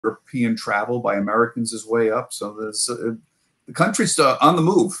European travel by Americans is way up. So the country's on the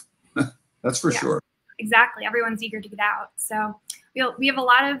move. That's for sure. Exactly. Everyone's eager to get out. So we have a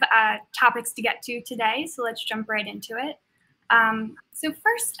lot of topics to get to today. So let's jump right into it. So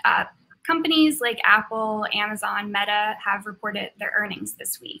first up, companies like Apple, Amazon, Meta have reported their earnings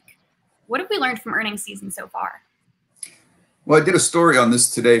this week. What have we learned from earnings season so far? Well, I did a story on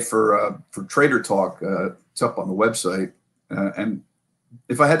this today for Trader Talk. It's up on the website. And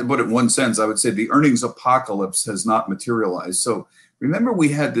if I had to put it in one sentence, I would say the earnings apocalypse has not materialized. So remember, we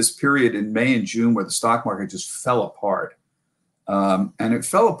had this period in May and June where the stock market just fell apart. And it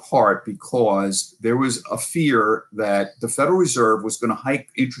fell apart because there was a fear that the Federal Reserve was going to hike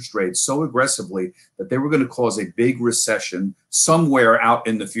interest rates so aggressively that they were going to cause a big recession somewhere out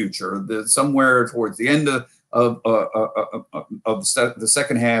in the future, somewhere towards the end of the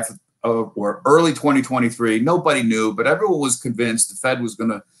second half of, or early 2023. Nobody knew, but everyone was convinced the Fed was going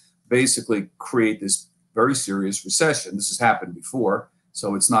to basically create this very serious recession. This has happened before,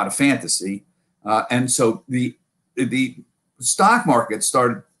 so it's not a fantasy. And so the stock market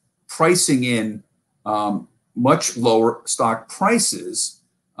started pricing in much lower stock prices.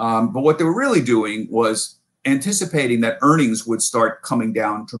 But what they were really doing was anticipating that earnings would start coming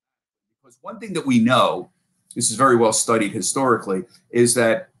down. Because one thing that we know, this is very well studied historically, is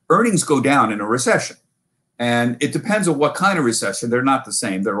that earnings go down in a recession. And it depends on what kind of recession. They're not the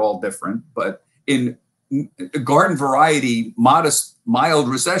same. They're all different. But in a garden variety, modest, mild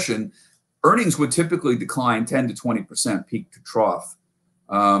recession, earnings would typically decline 10 to 20% peak to trough.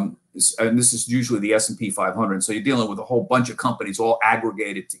 And this is usually the S&P 500. So you're dealing with a whole bunch of companies all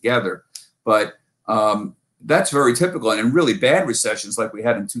aggregated together. But that's very typical. And in really bad recessions like we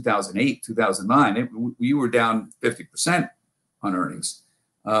had in 2008, 2009, we were down 50% on earnings.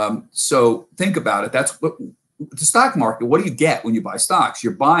 So think about it. That's what the stock market, what do you get when you buy stocks?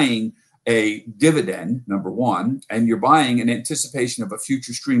 You're buying a dividend, number one, and you're buying an anticipation of a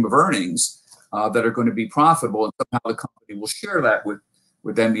future stream of earnings that are going to be profitable, and somehow the company will share that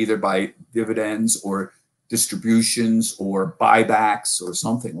with them either by dividends or distributions or buybacks or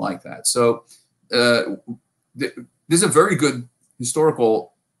something like that. So there's a very good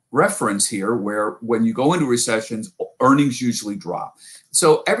historical reference here where when you go into recessions, earnings usually drop.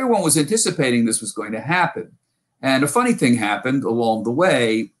 So everyone was anticipating this was going to happen. And a funny thing happened along the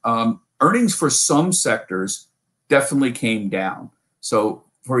way. Earnings for some sectors definitely came down. So,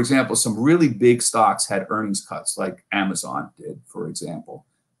 for example, some really big stocks had earnings cuts, like Amazon did, for example.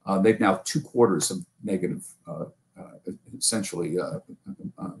 They've now 2 quarters of negative, essentially,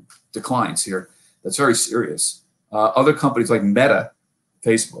 declines here. That's very serious. Other companies like Meta,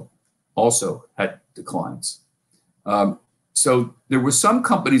 Facebook, also had declines. So there were some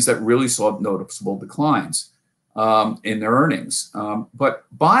companies that really saw noticeable declines in their earnings. But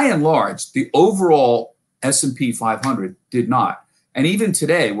by and large, the overall S&P 500 did not. And even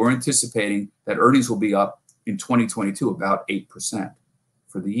today, we're anticipating that earnings will be up in 2022 about 8%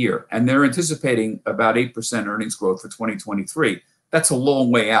 for the year. And they're anticipating about 8% earnings growth for 2023. That's a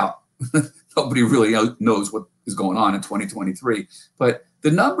long way out. Nobody really knows what is going on in 2023. But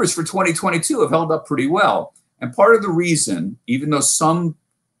the numbers for 2022 have held up pretty well. And part of the reason, even though some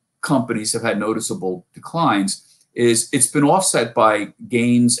companies have had noticeable declines, is it's been offset by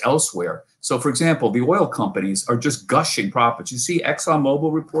gains elsewhere. So, for example, the oil companies are just gushing profits. You see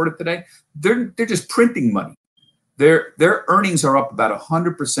ExxonMobil reported today, they're just printing money. Their earnings are up about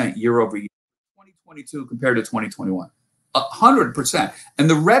 100% year over year, 2022 compared to 2021. 100%. And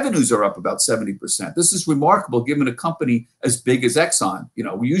the revenues are up about 70%. This is remarkable given a company as big as Exxon. You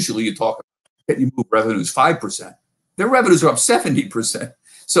know, usually you talk about you move revenues 5%. Their revenues are up 70%.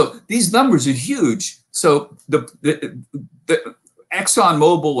 So these numbers are huge. So the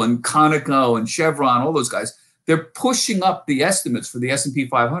ExxonMobil and Conoco and Chevron, all those guys, they're pushing up the estimates for the S&P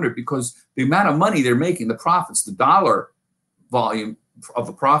 500 because the amount of money they're making, the profits, the dollar volume of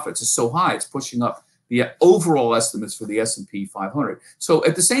the profits is so high, it's pushing up the overall estimates for the S&P 500. So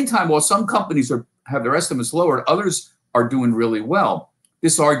at the same time, while some companies have their estimates lowered, others are doing really well.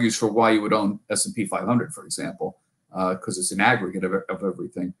 This argues for why you would own S&P 500, for example, because it's an aggregate of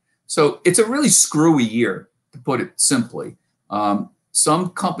everything. So it's a really screwy year, to put it simply. Some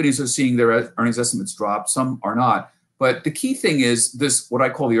companies are seeing their earnings estimates drop, some are not. But the key thing is this, what I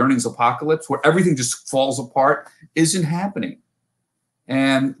call the earnings apocalypse, where everything just falls apart, isn't happening.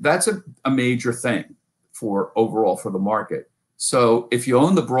 And that's a major thing for overall for the market. So if you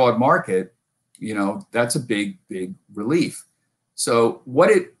own the broad market, you know, that's a big, big relief. So what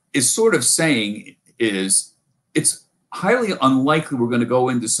it is sort of saying is it's highly unlikely we're going to go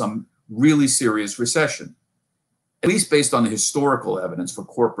into some really serious recession. at least based on the historical evidence for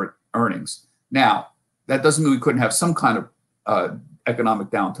corporate earnings. Now, that doesn't mean we couldn't have some kind of economic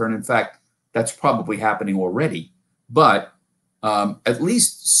downturn. In fact, that's probably happening already. But at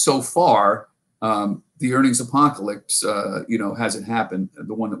least so far, the earnings apocalypse, hasn't happened.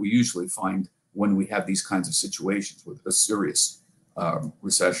 The one that we usually find when we have these kinds of situations with a serious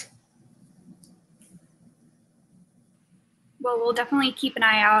recession. Well, we'll definitely keep an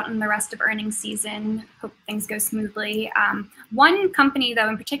eye out on the rest of earnings season. Hope things go smoothly. One company, though,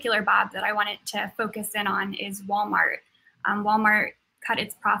 in particular, Bob, that I wanted to focus in on is Walmart. Walmart cut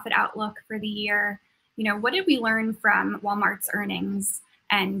its profit outlook for the year. What did we learn from Walmart's earnings,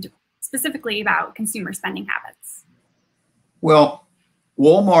 and specifically about consumer spending habits? Well,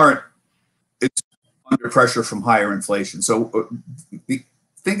 Walmart is under pressure from higher inflation. So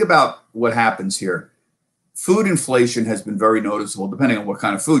think about what happens here. Food inflation has been very noticeable, depending on what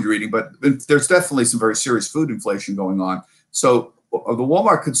kind of food you're eating, but there's definitely some very serious food inflation going on. So the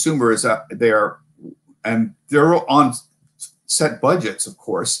Walmart consumer is they're on set budgets, of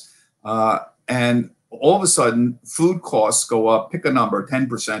course, and all of a sudden food costs go up, pick a number,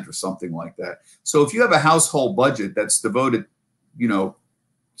 10% or something like that. So if you have a household budget that's devoted,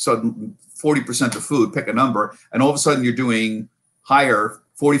 sudden 40% to food, pick a number, and all of a sudden you're doing higher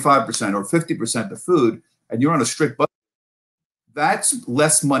 45% or 50% of food, and you're on a strict budget, that's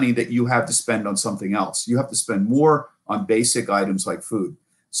less money that you have to spend on something else. You have to spend more on basic items like food.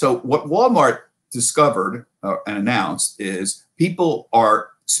 So what Walmart discovered and announced is people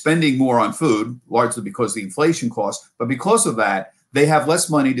are spending more on food, largely because of the inflation costs, but because of that, they have less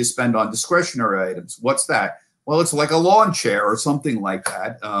money to spend on discretionary items. What's that? Well, it's like a lawn chair or something like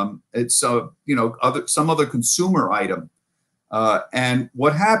that. It's some other consumer item. And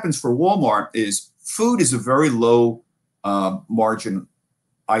what happens for Walmart is food is a very low margin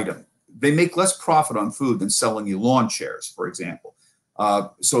item. They make less profit on food than selling you lawn chairs, for example.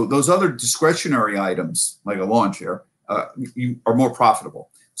 So those other discretionary items, like a lawn chair, are more profitable.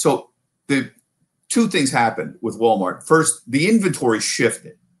 So the two things happened with Walmart. First, the inventory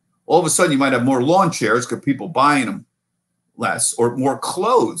shifted. All of a sudden, you might have more lawn chairs because people buying them less, or more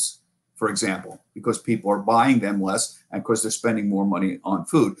clothes, for example, because people are buying them less and because they're spending more money on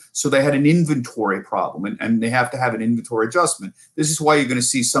food. So they had an inventory problem, and they have to have an inventory adjustment. This is why you're going to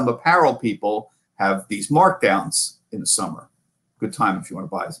see some apparel people have these markdowns in the summer. Good time if you want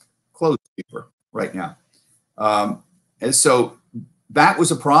to buy clothes cheaper right now. And so that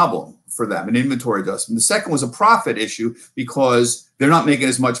was a problem for them, an inventory adjustment. The second was a profit issue because they're not making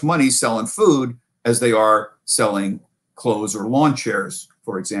as much money selling food as they are selling clothes or lawn chairs,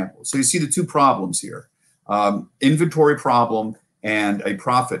 for example. So you see the two problems here, inventory problem and a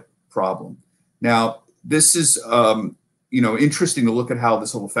profit problem. Now, this is interesting to look at how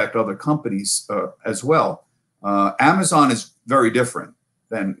this will affect other companies as well. Amazon is very different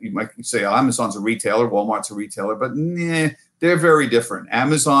than, you might say Amazon's a retailer, Walmart's a retailer, but they're very different.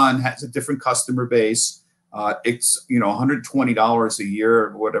 Amazon has a different customer base. It's $120 a year,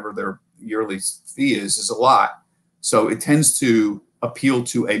 or whatever their yearly fee is a lot. So it tends to appeal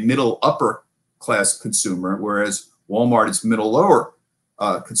to a middle upper class consumer, whereas Walmart is middle lower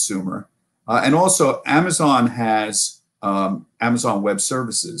consumer. And also Amazon has Amazon Web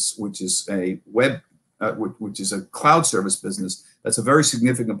Services, which is a cloud service business. That's a very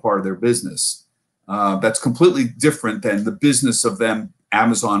significant part of their business. That's completely different than the business of them,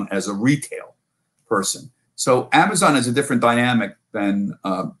 Amazon as a retail person. So Amazon is a different dynamic than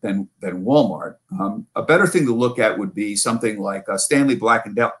Walmart. A better thing to look at would be something like Stanley Black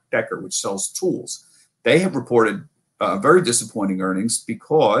 & Decker, which sells tools. They have reported very disappointing earnings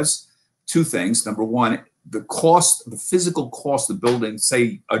because two things. Number one, the physical cost of building,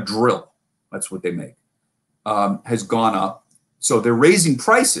 say, a drill, that's what they make, has gone up. So they're raising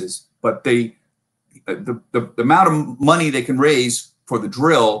prices, but the amount of money they can raise for the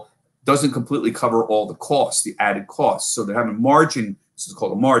drill doesn't completely cover all the costs, the added costs. So they're having margin, this is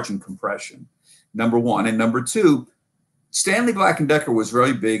called a margin compression, number one. And number two, Stanley Black & Decker was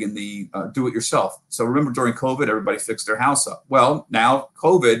very big in the do-it-yourself. So remember during COVID, everybody fixed their house up. Well, now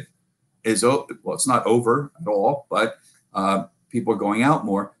COVID is, well, it's not over at all, but people are going out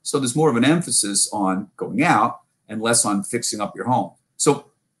more. So there's more of an emphasis on going out and less on fixing up your home.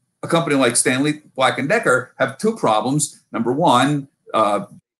 So a company like Stanley Black & Decker have two problems. Number one, they have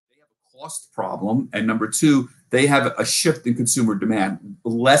a cost problem. And number two, they have a shift in consumer demand,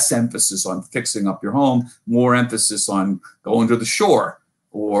 less emphasis on fixing up your home, more emphasis on going to the shore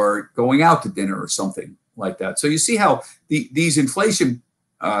or going out to dinner or something like that. So you see how these inflation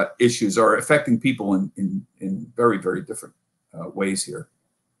issues are affecting people in very, very different ways here.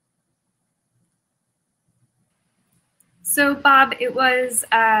 So, Bob, it was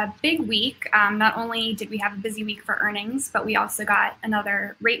a big week. Not only did we have a busy week for earnings, but we also got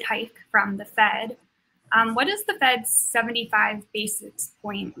another rate hike from the Fed. What does the Fed's 75 basis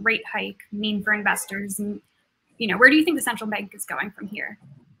point rate hike mean for investors? And, where do you think the central bank is going from here?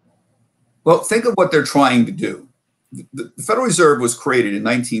 Well, think of what they're trying to do. The Federal Reserve was created in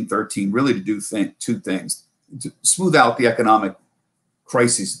 1913 really to do two things: to smooth out the economic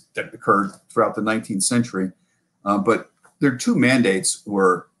crises that occurred throughout the 19th century. But their two mandates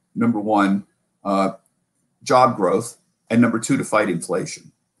were, number one, job growth, and number two, to fight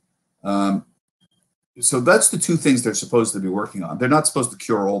inflation. So that's the two things they're supposed to be working on. They're not supposed to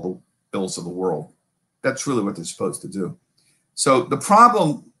cure all the ills of the world. That's really what they're supposed to do. So the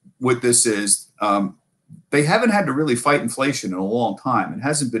problem with this is they haven't had to really fight inflation in a long time. It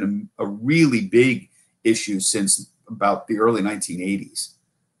hasn't been a really big issue since about the early 1980s.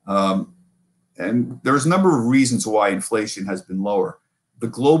 And there's a number of reasons why inflation has been lower. The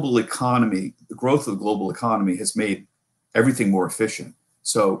global economy, the growth of the global economy has made everything more efficient.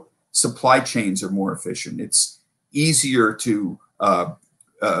 So supply chains are more efficient. It's easier to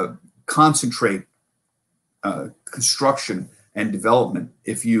concentrate construction and development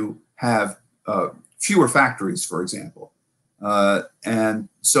if you have fewer factories, for example. And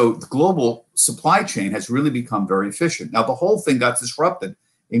so the global supply chain has really become very efficient. Now, the whole thing got disrupted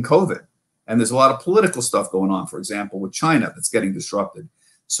in COVID. And there's a lot of political stuff going on, for example, with China that's getting disrupted.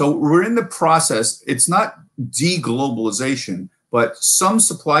 So we're in the process. It's not deglobalization, but some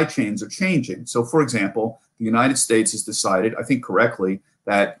supply chains are changing. So, for example, the United States has decided, I think correctly,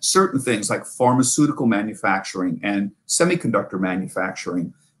 that certain things like pharmaceutical manufacturing and semiconductor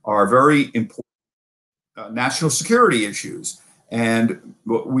manufacturing are very important national security issues. And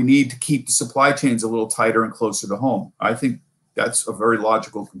we need to keep the supply chains a little tighter and closer to home. I think that's a very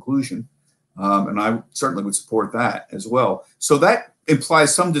logical conclusion. And I certainly would support that as well. So that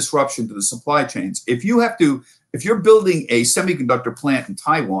implies some disruption to the supply chains. If you're building a semiconductor plant in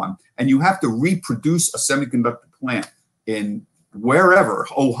Taiwan and you have to reproduce a semiconductor plant in wherever,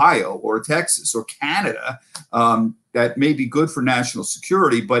 Ohio or Texas or Canada, that may be good for national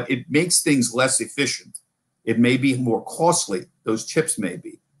security, but it makes things less efficient. It may be more costly. Those chips may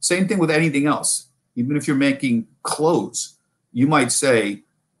be. Same thing with anything else. Even if you're making clothes, you might say,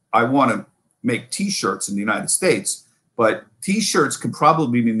 I want to make T-shirts in the United States, but T-shirts can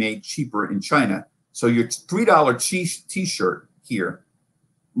probably be made cheaper in China. So your $3 T-shirt here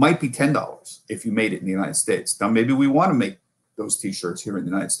might be $10 if you made it in the United States. Now, maybe we want to make those T-shirts here in the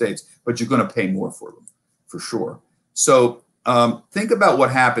United States, but you're going to pay more for them, for sure. So think about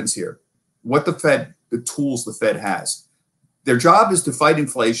what happens here, the tools the Fed has. Their job is to fight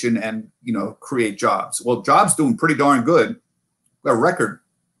inflation and, create jobs. Well, jobs doing pretty darn good. A record,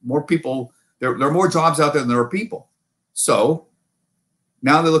 more people. There are more jobs out there than there are people. So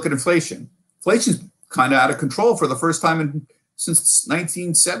now they look at inflation. Inflation's kind of out of control for the first time since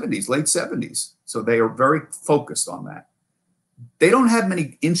 1970s, late 70s. So they are very focused on that. They don't have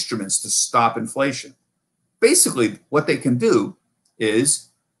many instruments to stop inflation. Basically, what they can do is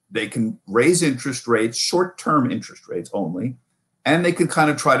they can raise interest rates, short-term interest rates only, and they can kind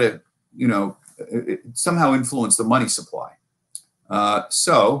of try to, somehow influence the money supply.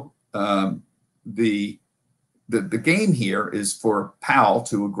 The game here is for Powell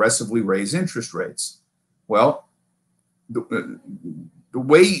to aggressively raise interest rates. Well, the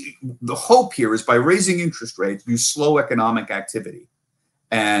hope here is by raising interest rates, you slow economic activity,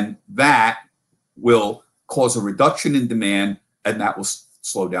 and that will cause a reduction in demand, and that will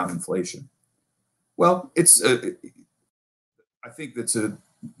slow down inflation. Well, I think that's a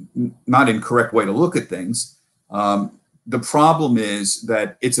not incorrect way to look at things. The problem is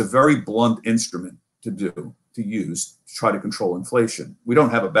that it's a very blunt instrument to use to try to control inflation. We don't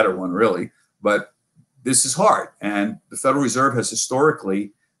have a better one, really, but this is hard. And the Federal Reserve has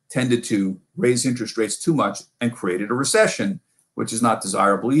historically tended to raise interest rates too much and created a recession, which is not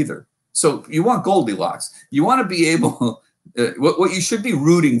desirable either. So you want Goldilocks. You want to be able, what you should be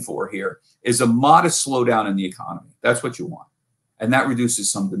rooting for here is a modest slowdown in the economy. That's what you want. And that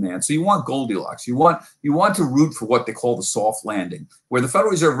reduces some demand. So you want Goldilocks. You want to root for what they call the soft landing, where the Federal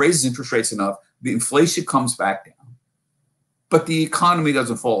Reserve raises interest rates enough, the inflation comes back down, but the economy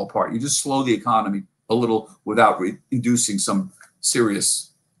doesn't fall apart. You just slow the economy a little without inducing some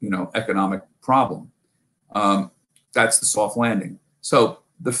serious, economic problem. That's the soft landing. So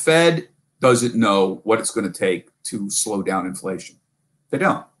the Fed doesn't know what it's going to take to slow down inflation. They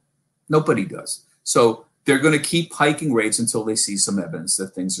don't. Nobody does. So they're going to keep hiking rates until they see some evidence that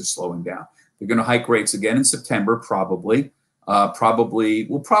things are slowing down. They're going to hike rates again in September, probably. we'll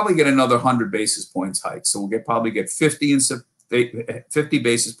probably get another 100 basis points hike. So we'll probably get 50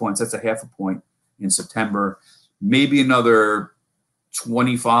 basis points. That's a half a point in September. Maybe another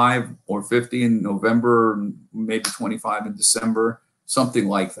 25 or 50 in November, maybe 25 in December, something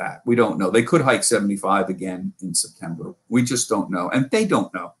like that. We don't know. They could hike 75 again in September. We just don't know. And they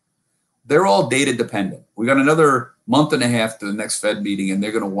don't know. They're all data dependent. We got another month and a half to the next Fed meeting, and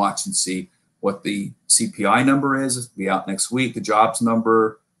they're going to watch and see what the CPI number is. It'll be out next week, the jobs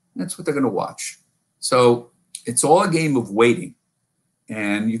number. That's what they're going to watch. So it's all a game of waiting.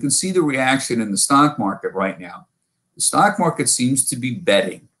 And you can see the reaction in the stock market right now. The stock market seems to be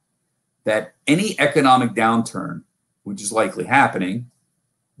betting that any economic downturn, which is likely happening,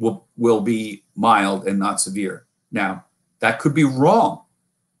 will be mild and not severe. Now, that could be wrong.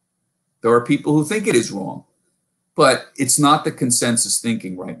 There are people who think it is wrong, but it's not the consensus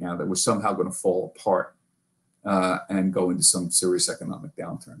thinking right now that we're somehow going to fall apart and go into some serious economic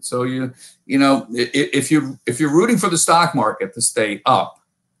downturn. So if you're rooting for the stock market to stay up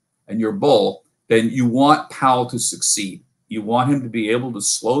and you're bull, then you want Powell to succeed. You want him to be able to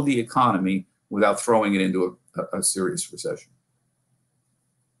slow the economy without throwing it into a serious recession.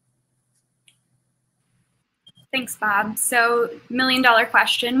 Thanks, Bob. So, $1 million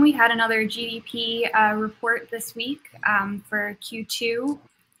question. We had another GDP report this week for Q2.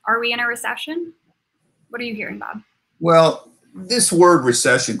 Are we in a recession? What are you hearing, Bob? Well, this word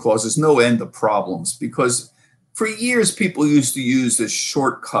recession causes no end of problems because for years people used to use this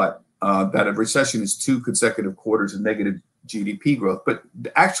shortcut that a recession is 2 consecutive quarters of negative GDP growth. But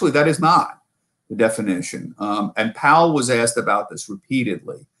actually, that is not the definition. And Powell was asked about this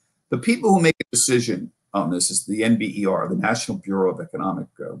repeatedly. The people who make a decision on this is the NBER, the National Bureau of Economic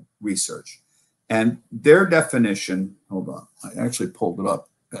Research. And their definition, hold on, I actually pulled it up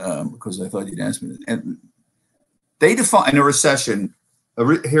because I thought you'd ask me. And they define a recession,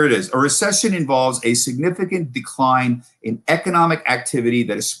 here it is. A recession involves a significant decline in economic activity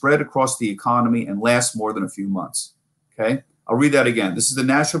that is spread across the economy and lasts more than a few months. Okay, I'll read that again. This is the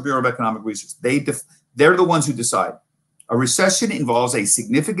National Bureau of Economic Research. They're the ones who decide. A recession involves a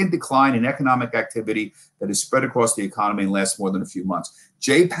significant decline in economic activity that is spread across the economy and lasts more than a few months.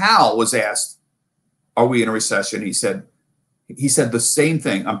 Jay Powell was asked, are we in a recession? He said the same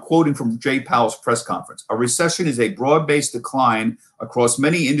thing. I'm quoting from Jay Powell's press conference. A recession is a broad-based decline across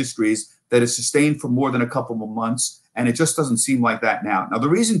many industries that is sustained for more than a couple of months, and it just doesn't seem like that now. Now, the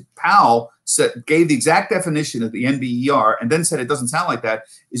reason Powell gave the exact definition of the NBER and then said it doesn't sound like that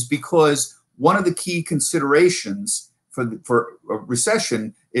is because one of the key considerations for a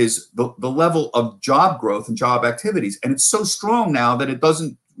recession is the level of job growth and job activities. And it's so strong now that it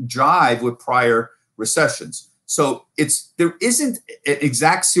doesn't jive with prior recessions. So there isn't an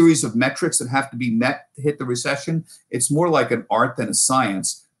exact series of metrics that have to be met to hit the recession. It's more like an art than a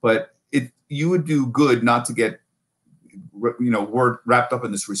science, but you would do good not to get wrapped up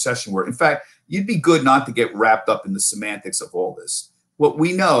in this recession word. In fact, you'd be good not to get wrapped up in the semantics of all this. What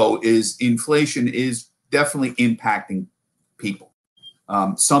we know is inflation is definitely impacting people,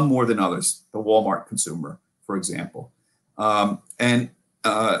 some more than others, the Walmart consumer, for example. And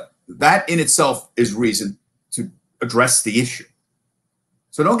that in itself is reason to address the issue.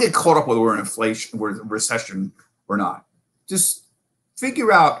 So don't get caught up whether we're in inflation, we're in recession or not. Just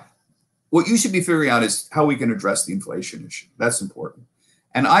figure out what you should be figuring out is how we can address the inflation issue. That's important.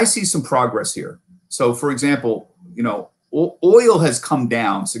 And I see some progress here. So for example, oil has come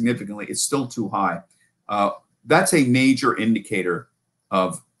down significantly. It's still too high. That's a major indicator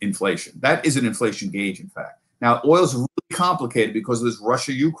of inflation. That is an inflation gauge, in fact. Now, oil is really complicated because of this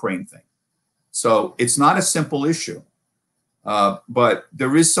Russia-Ukraine thing. So it's not a simple issue. But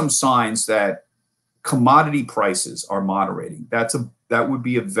there is some signs that commodity prices are moderating. That would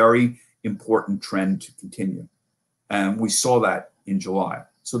be a very important trend to continue. And we saw that in July.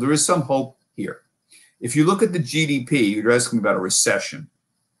 So there is some hope here. If you look at the GDP, you're asking about a recession.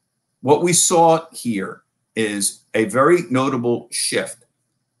 What we saw here is a very notable shift.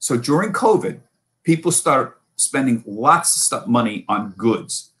 So during COVID, people start spending lots of money on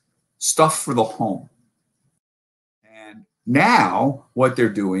goods, stuff for the home. And now what they're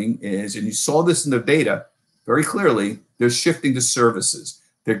doing is, and you saw this in the data very clearly, they're shifting to services.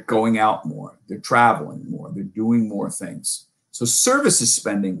 They're going out more. They're traveling more. They're doing more things. So services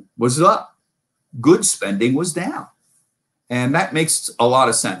spending was up. Goods spending was down. And that makes a lot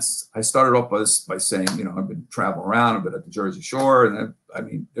of sense. I started off by saying, I've been traveling around, I've been at the Jersey Shore, and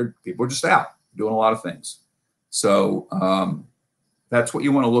people are just out doing a lot of things. So that's what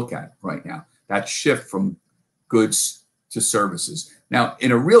you want to look at right now. That shift from goods to services. Now,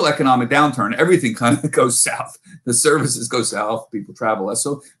 in a real economic downturn, everything kind of goes south. The services go south, people travel less.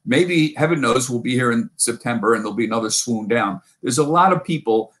 So maybe, heaven knows, we'll be here in September and there'll be another swoon down. There's a lot of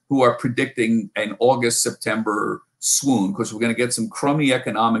people who are predicting an August, September swoon because we're going to get some crummy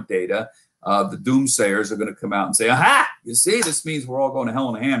economic data. The doomsayers are going to come out and say, aha, you see, this means we're all going to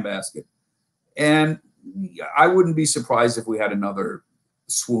hell in a handbasket. And I wouldn't be surprised if we had another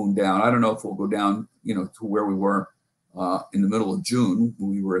swoon down. I don't know if we'll go down, to where we were in the middle of June.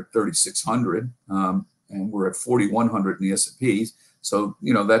 We were at 3,600 and we're at 4,100 in the S&Ps. So,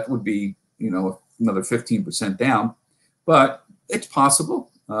 that would be, another 15% down, but it's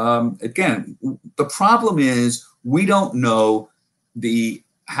possible. Again, the problem is we don't know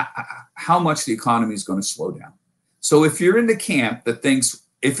how much the economy is going to slow down. So if you're in the camp that thinks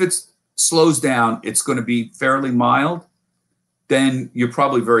if it slows down, it's going to be fairly mild, then you're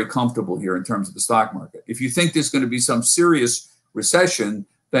probably very comfortable here in terms of the stock market. If you think there's going to be some serious recession,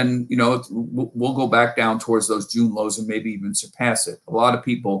 then we'll go back down towards those June lows and maybe even surpass it. A lot of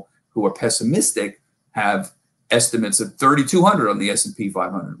people who are pessimistic have estimates of 3,200 on the S&P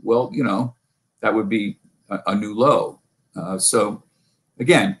 500. Well, that would be a new low. So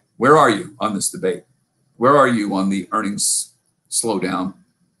again, where are you on this debate? Where are you on the earnings slowdown,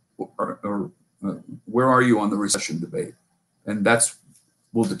 or where are you on the recession debate? And that's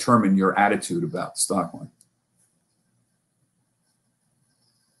will determine your attitude about the stock market.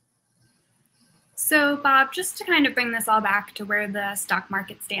 So, Bob, just to kind of bring this all back to where the stock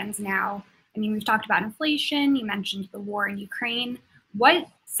market stands now, I mean, we've talked about inflation, you mentioned the war in Ukraine. What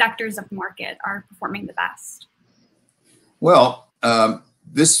sectors of the market are performing the best? Well,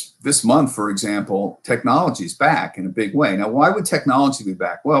 this month, for example, technology is back in a big way. Now, why would technology be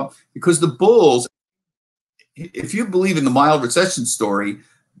back? Well, because the bulls, if you believe in the mild recession story,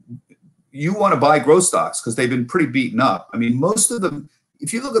 you want to buy growth stocks because they've been pretty beaten up. I mean, most of them,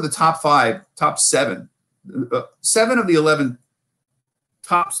 if you look at the top seven of the 11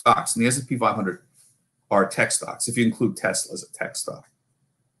 top stocks in the S&P 500 are tech stocks, if you include Tesla as a tech stock.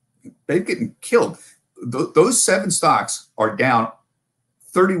 They're getting killed. Those 7 stocks are down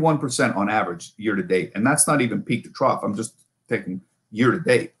 31% on average year to date. And that's not even peak to trough. I'm just taking year to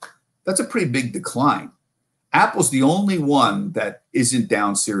date. That's a pretty big decline. Apple's the only one that isn't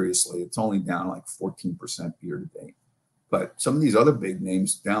down seriously. It's only down like 14% year to date. But some of these other big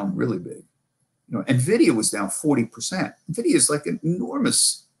names down really big. Nvidia was down 40%. Nvidia is like an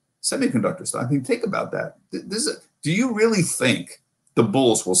enormous semiconductor stock. I mean, think about that. Do you really think, the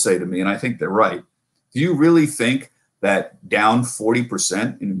bulls will say to me, and I think they're right, do you really think that down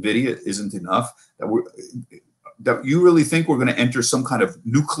 40% in Nvidia isn't enough? That you really think we're going to enter some kind of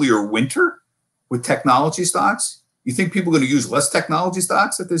nuclear winter with technology stocks? You think people are going to use less technology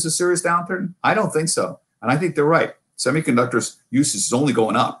stocks if there's a serious downturn? I don't think so. And I think they're right. Semiconductors usage is only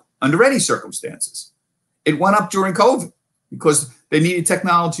going up under any circumstances. It went up during COVID because they needed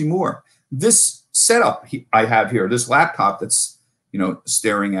technology more. This setup I have here, this laptop that's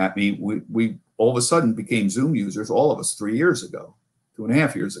staring at me, we all of a sudden became Zoom users, all of us, 3 years ago,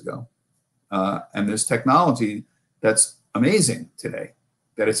 2.5 years ago. And there's technology that's amazing today,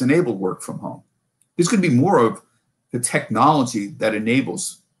 that it's enabled work from home. There's going to be more of the technology that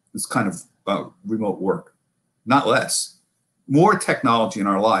enables this kind of remote work, not less. More technology in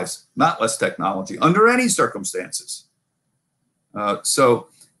our lives, not less technology, under any circumstances. So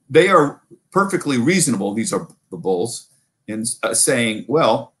they are perfectly reasonable, these are the bulls, in saying,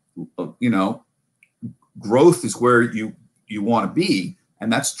 well, growth is where you want to be,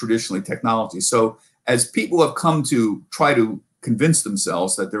 and that's traditionally technology. So as people have come to try to convince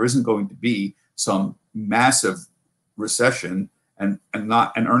themselves that there isn't going to be some massive recession and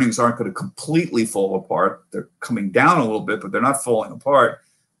earnings aren't going to completely fall apart, they're coming down a little bit, but they're not falling apart,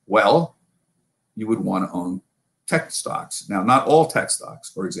 well, you would want to own tech stocks. Now, not all tech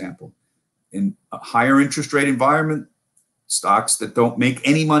stocks, for example. In a higher interest rate environment, stocks that don't make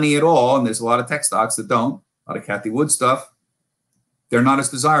any money at all, and there's a lot of tech stocks that don't, a lot of Cathie Wood stuff, they're not as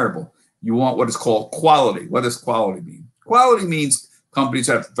desirable. You want what is called quality. What does quality mean? Quality means companies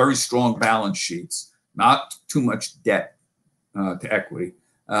have very strong balance sheets, not too much debt to equity,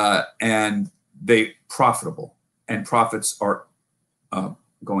 and they profitable, and profits are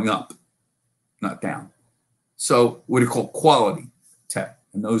going up, not down. So what do you call quality tech?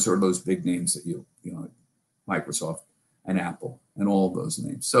 And those are those big names that you know, Microsoft and Apple and all of those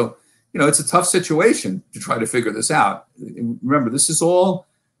names. So, it's a tough situation to try to figure this out. Remember, this is all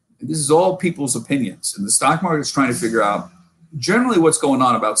people's opinions, and the stock market is trying to figure out generally what's going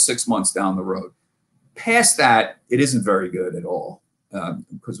on about 6 months down the road. Past that, it isn't very good at all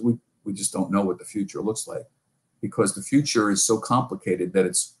because we just don't know what the future looks like. because the future is so complicated that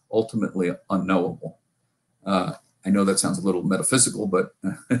it's ultimately unknowable. I know that sounds a little metaphysical, but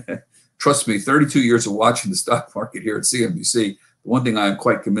trust me, 32 years of watching the stock market here at CNBC, the one thing I am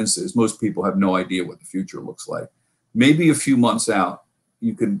quite convinced is most people have no idea what the future looks like. Maybe a few months out,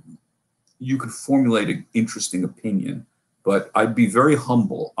 you could formulate an interesting opinion, but I'd be very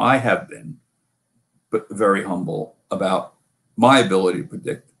humble. I have been, but very humble about my ability to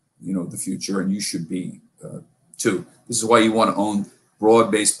predict, the future, and you should be too. This is why you want to own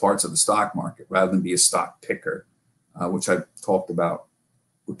broad-based parts of the stock market rather than be a stock picker, which I've talked about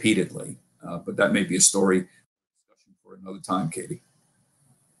repeatedly. But that may be a story for another time, Katie.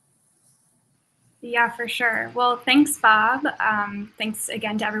 Yeah, for sure. Well, thanks, Bob. Thanks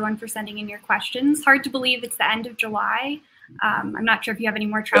again to everyone for sending in your questions. Hard to believe it's the end of July. I'm not sure if you have any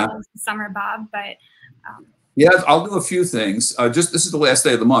more travels this summer, Bob, but yeah, I'll do a few things. This is the last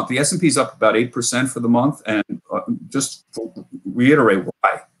day of the month. The S&P is up about 8% for the month, and just to reiterate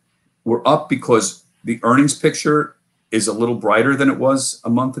why, we're up because the earnings picture is a little brighter than it was a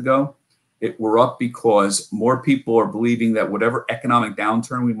month ago. We're up because more people are believing that whatever economic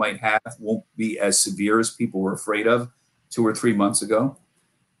downturn we might have won't be as severe as people were afraid of 2 or 3 months ago.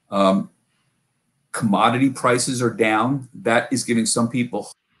 Commodity prices are down. That is giving some people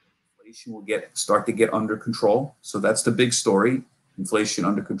hope inflation will start to get under control. So that's the big story, inflation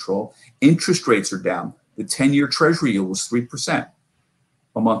under control. Interest rates are down. The 10-year Treasury yield was 3%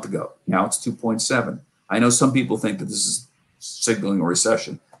 a month ago. Now it's 2.7. I know some people think that this is signaling a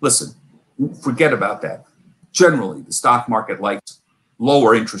recession. Listen, forget about that. Generally, the stock market likes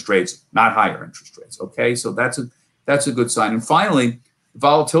lower interest rates, not higher interest rates. Okay, so that's a good sign. And finally,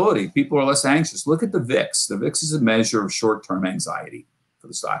 volatility. People are less anxious. Look at the VIX. The VIX is a measure of short-term anxiety for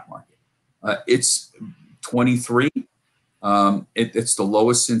the stock market. It's 23. It's the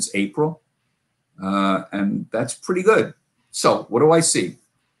lowest since April, and that's pretty good. So what do I see?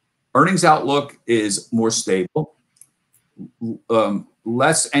 Earnings outlook is more stable.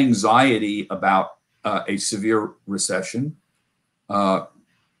 Less anxiety about a severe recession.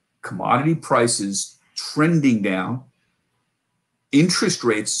 Commodity prices trending down. Interest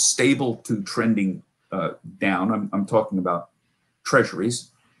rates stable to trending down. I'm talking about treasuries,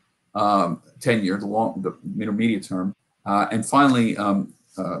 10-year, the intermediate term, and finally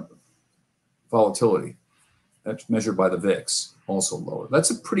volatility. That's measured by the VIX, also lower.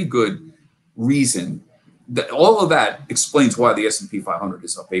 That's a pretty good reason. All of that explains why the S&P 500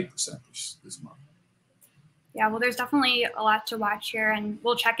 is up 8% this month. Yeah, well, there's definitely a lot to watch here, and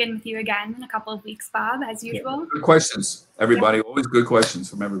we'll check in with you again in a couple of weeks, Bob, as usual. Yeah, good questions, everybody. Yeah. Always good questions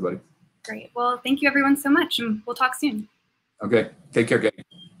from everybody. Great. Well, thank you, everyone, so much, and we'll talk soon. Okay. Take care, guys.